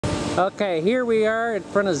Okay, here we are in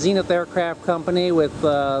front of Zenith Aircraft Company with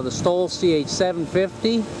the STOL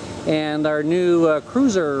CH750 and our new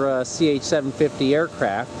cruiser CH750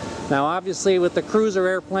 aircraft. Now obviously with the cruiser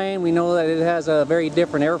airplane we know that it has a very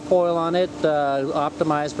different airfoil on it,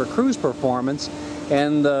 optimized for cruise performance.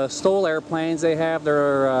 And the STOL airplanes, they have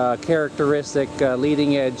their characteristic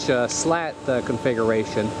leading edge slat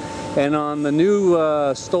configuration. And on the new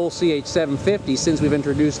STOL CH750, since we've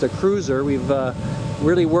introduced a cruiser, we've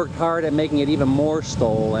really worked hard at making it even more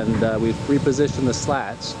STOL, and we've repositioned the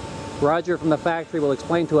slats. Roger from the factory will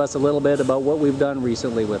explain to us a little bit about what we've done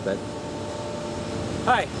recently with it.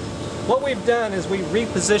 Hi. What we've done is we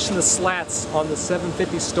repositioned the slats on the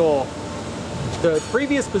 750 STOL. The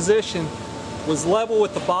previous position was level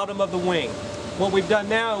with the bottom of the wing. What we've done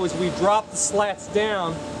now is we've dropped the slats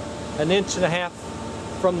down 1.5 inches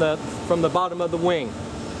from the bottom of the wing.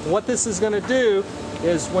 And what this is going to do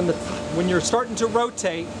is when you're starting to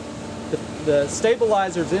rotate, the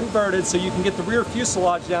stabilizer is inverted so you can get the rear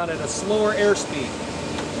fuselage down at a slower airspeed.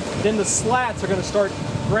 Then the slats are going to start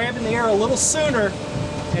grabbing the air a little sooner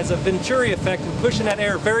as a Venturi effect and pushing that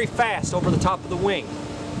air very fast over the top of the wing.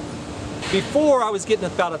 Before I was getting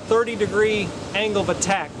about a 30-degree angle of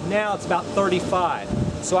attack. Now it's about 35.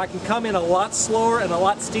 So I can come in a lot slower and a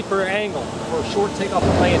lot steeper angle for short takeoff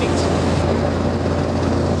and landings.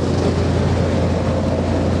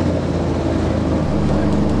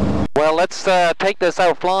 Well, let's take this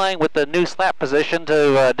out flying with the new slat position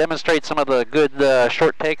to demonstrate some of the good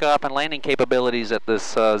short takeoff and landing capabilities that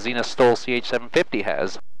this Zenith STOL CH750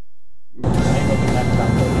 has.